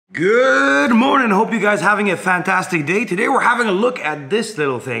Good morning, hope you guys having a fantastic day. Today we're having a look at this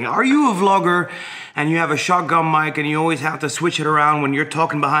little thing. Are you a vlogger and you have a shotgun mic and you always have to switch it around when you're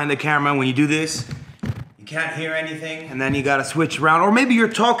talking behind the camera? When you do this, you can't hear anything and then you gotta switch around. Or maybe you're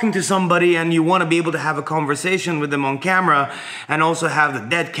talking to somebody and you wanna be able to have a conversation with them on camera and also have the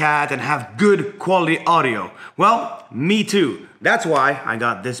dead cat and have good quality audio. Well, me too. That's why I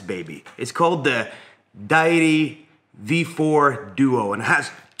got this baby. It's called the Deity D4 Duo and it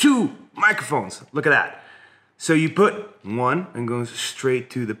has two microphones. Look at that. So you put one and goes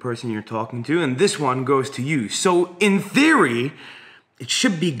straight to the person you're talking to, and this one goes to you. So in theory, it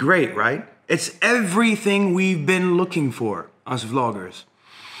should be great, right? It's everything we've been looking for, us vloggers.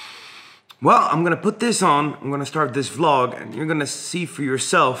 Well, I'm gonna put this on, I'm gonna start this vlog, and you're gonna see for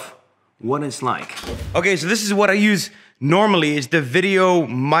yourself what it's like. Okay, so this is what I use normally. It's the Video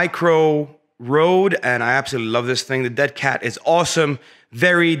Micro Rode, and I absolutely love this thing. The dead cat is awesome,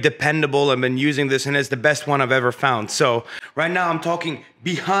 very dependable. I've been using this and it's the best one I've ever found. So right now I'm talking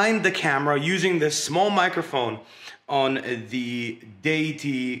behind the camera using this small microphone on the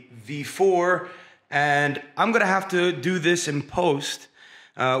Deity D4, and I'm gonna have to do this in post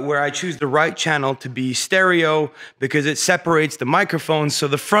where I choose the right channel to be stereo because it separates the microphones. So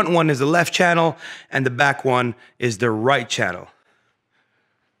the front one is the left channel and the back one is the right channel.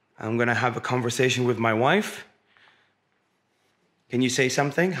 I'm gonna have a conversation with my wife. Can you say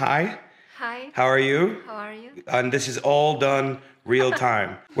something? Hi. Hi. How are you? How are you? And this is all done real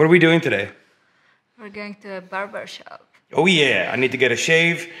time. What are we doing today? We're going to a barber shop. Oh yeah, I need to get a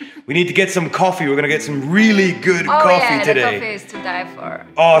shave. We need to get some coffee. We're gonna get some really good coffee today. The coffee is to die for.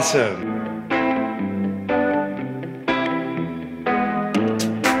 Awesome.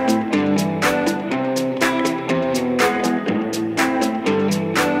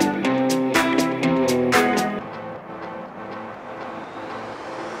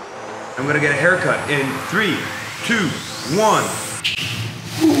 I'm gonna get a haircut in 3, 2, 1.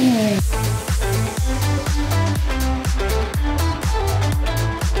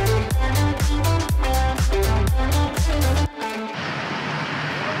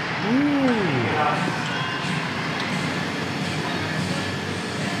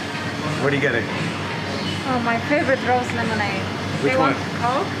 What are you getting? Oh, my favorite rose lemonade. Which one?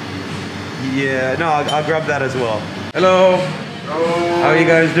 Coke? Yeah, no, I'll grab that as well. Hello. How are you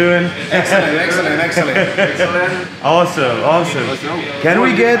guys doing? Excellent. Awesome. Can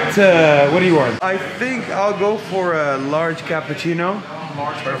we get, what do you want? I think I'll go for a large cappuccino.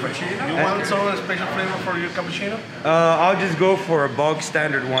 Large cappuccino. You want some special flavor for your cappuccino? I'll just go for a bog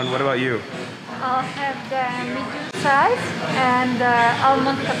standard one. What about you? I'll have the medium size and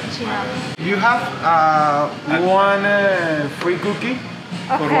almond cappuccino. You have one free cookie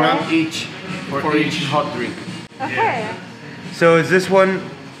for one each for each hot drink. Okay. Yeah. So is this one,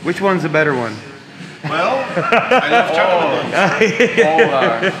 which one's the better one? Well, I love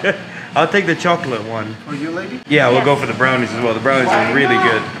chocolate. I'll take the chocolate one. For you, lady? Yeah, we'll go for the brownies as well. The brownies are really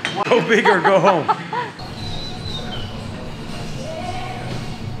good. Go big or go home.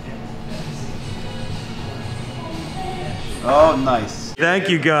 Oh, nice. Thank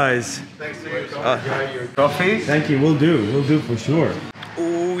you guys. Thanks to you. Coffee? Thank you, we'll do for sure.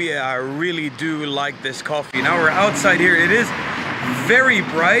 Oh yeah, I really do like this coffee. Now we're outside here. It is very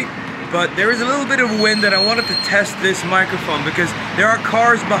bright, but there is a little bit of wind and I wanted to test this microphone because there are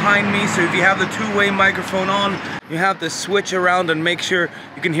cars behind me, so if you have the two-way microphone on, you have to switch around and make sure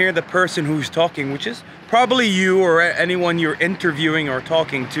you can hear the person who's talking, which is probably you or anyone you're interviewing or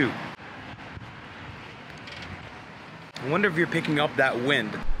talking to. I wonder if you're picking up that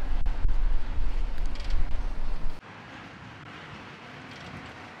wind.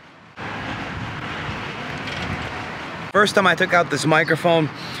 First time I took out this microphone,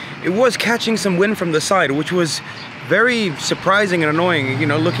 it was catching some wind from the side, which was very surprising and annoying, you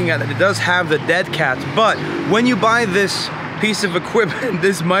know, looking at it. It does have the dead cats, but when you buy this piece of equipment,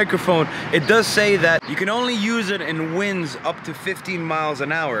 this microphone, it does say that you can only use it in winds up to 15 miles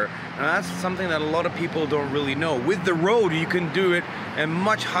an hour. And that's something that a lot of people don't really know. With the Rode, you can do it in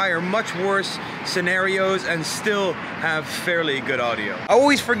much higher, much worse scenarios and still have fairly good audio. I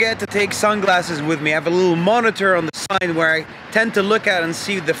always forget to take sunglasses with me. I have a little monitor on the side where I tend to look at and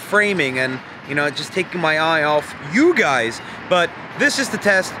see the framing and, you know, just taking my eye off you guys. But this is to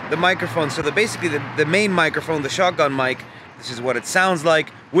test the microphone. So basically the main microphone, the shotgun mic, this is what it sounds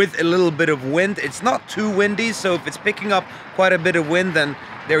like with a little bit of wind. It's not too windy, so if it's picking up quite a bit of wind, then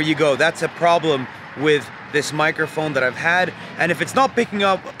there you go. That's a problem with this microphone that I've had. And if it's not picking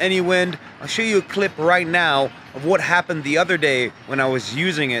up any wind, I'll show you a clip right now of what happened the other day when I was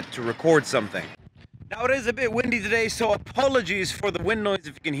using it to record something. Now it is a bit windy today, so apologies for the wind noise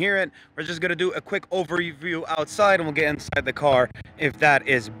if you can hear it. We're just gonna do a quick overview outside and we'll get inside the car if that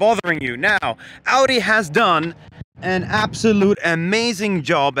is bothering you. Now, Audi has done an absolute amazing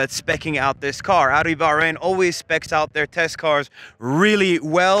job at speccing out this car. Audi Bahrain always specs out their test cars really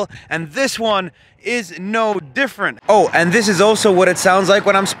well, and this one is no different. Oh, and this is also what it sounds like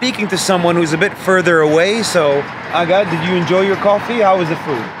when I'm speaking to someone who's a bit further away. So, Aga, did you enjoy your coffee? How was the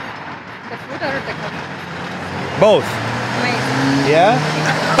food? The food or the coffee? Both. Amazing. Yeah?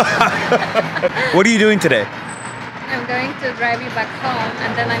 What are you doing today? I'm going to drive you back home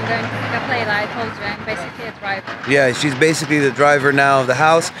and then I'm going to pick up Layla. I told you I'm basically a driver. Yeah, she's basically the driver now of the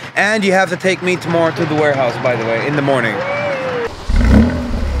house. And you have to take me tomorrow to the warehouse, by the way, in the morning.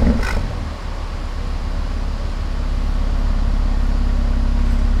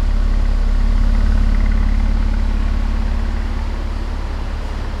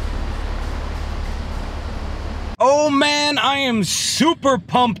 Oh man, I am super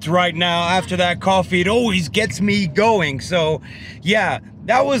pumped right now after that coffee. It always gets me going. So yeah,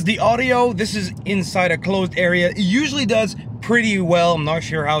 that was the audio. This is inside a closed area. It usually does pretty well. I'm not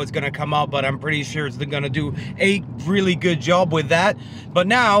sure how it's gonna come out, but I'm pretty sure it's gonna do a really good job with that. But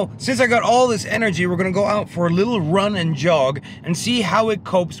now, since I got all this energy, we're gonna go out for a little run and jog and see how it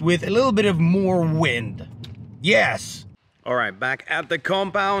copes with a little bit of more wind. Yes. All right, back at the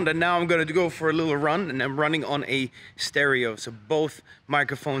compound, and now I'm gonna go for a little run, and I'm running on a stereo, so both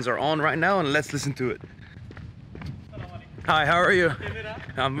microphones are on right now, and let's listen to it. Hi, how are you?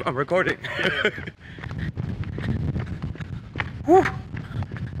 I'm recording. Woo.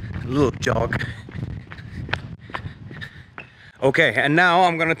 A little jog. Okay, and now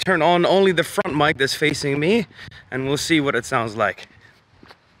I'm gonna turn on only the front mic that's facing me, and we'll see what it sounds like.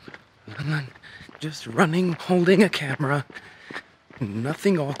 Just running, holding a camera,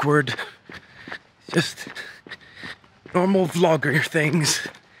 nothing awkward, just normal vlogger things.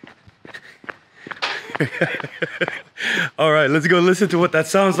 All right, let's go listen to what that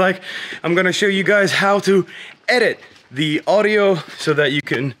sounds like. I'm gonna show you guys how to edit the audio so that you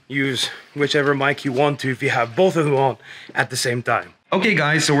can use whichever mic you want to if you have both of them on at the same time. Okay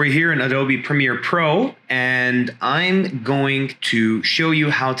guys, so we're here in Adobe Premiere Pro and I'm going to show you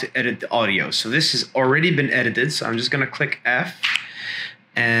how to edit the audio. So this has already been edited, so I'm just gonna click F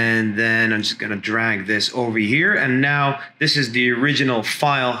and then I'm just gonna drag this over here, and now this is the original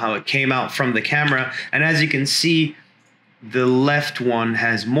file, how it came out from the camera. And as you can see, the left one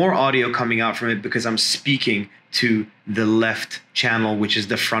has more audio coming out from it because I'm speaking to the left channel, which is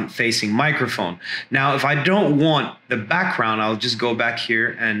the front-facing microphone. Now, if I don't want the background, I'll just go back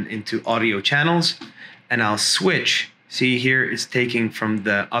here and into audio channels, and I'll switch. See here, it's taking from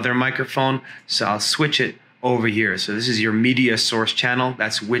the other microphone, so I'll switch it over here. So this is your media source channel.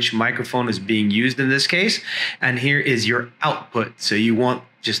 That's which microphone is being used in this case. And here is your output. So you want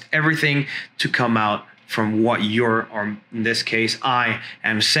just everything to come out from what you're, or in this case, I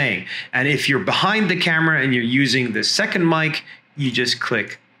am saying. And if you're behind the camera and you're using the second mic, you just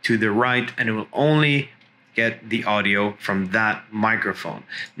click to the right and it will only get the audio from that microphone.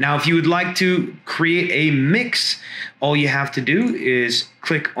 Now, if you would like to create a mix, all you have to do is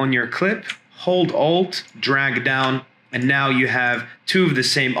click on your clip, hold Alt, drag down, and now you have two of the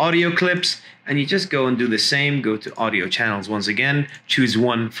same audio clips, and you just go and do the same. Go to audio channels once again, choose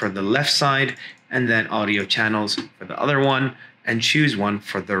one for the left side, and then audio channels for the other one, and choose one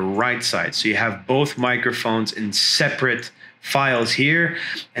for the right side. So you have both microphones in separate files here,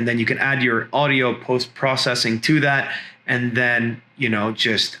 and then you can add your audio post-processing to that, and then, you know,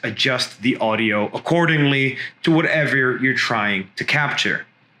 just adjust the audio accordingly to whatever you're trying to capture.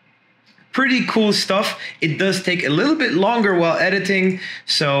 Pretty cool stuff. It does take a little bit longer while editing,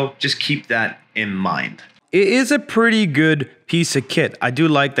 so just keep that in mind. It is a pretty good piece of kit. I do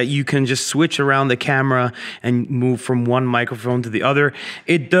like that you can just switch around the camera and move from one microphone to the other.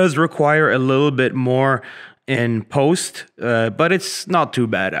 It does require a little bit more in post, but it's not too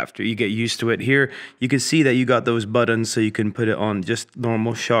bad after you get used to it. Here you can see that you got those buttons, so you can put it on just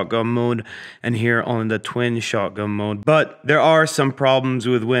normal shotgun mode and here on the twin shotgun mode. But there are some problems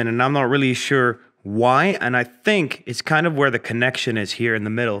with wind, and I'm not really sure why, and I think it's kind of where the connection is here in the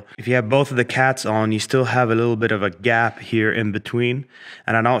middle. If you have both of the cats on, you still have a little bit of a gap here in between,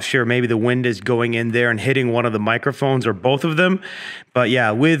 and I'm not sure, maybe the wind is going in there and hitting one of the microphones or both of them. But yeah,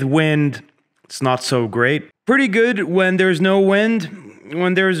 with wind, it's not so great. Pretty good when there's no wind.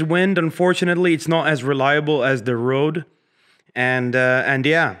 When there's wind, unfortunately, it's not as reliable as the road. And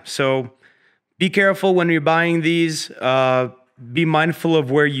yeah, so be careful when you're buying these. Be mindful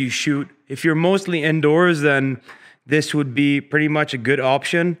of where you shoot. If you're mostly indoors, then this would be pretty much a good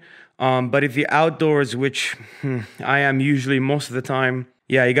option. But if you're outdoors, which I am usually most of the time,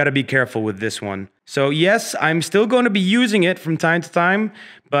 yeah, you gotta be careful with this one. So yes, I'm still gonna be using it from time to time,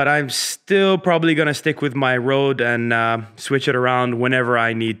 but I'm still probably gonna stick with my Rode and switch it around whenever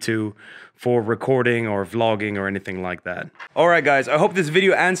I need to for recording or vlogging or anything like that. All right, guys, I hope this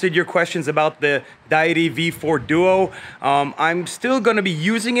video answered your questions about the Deity V4 Duo. I'm still gonna be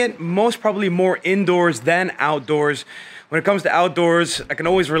using it, most probably more indoors than outdoors. When it comes to outdoors, I can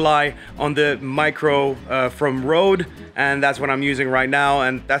always rely on the micro from Rode, and that's what I'm using right now,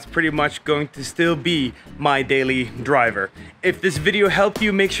 and that's pretty much going to still be my daily driver. If this video helped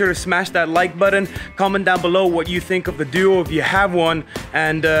you, make sure to smash that like button, comment down below what you think of the Duo if you have one,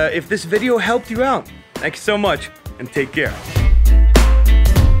 and if this video helped you out. Thank you so much, and take care.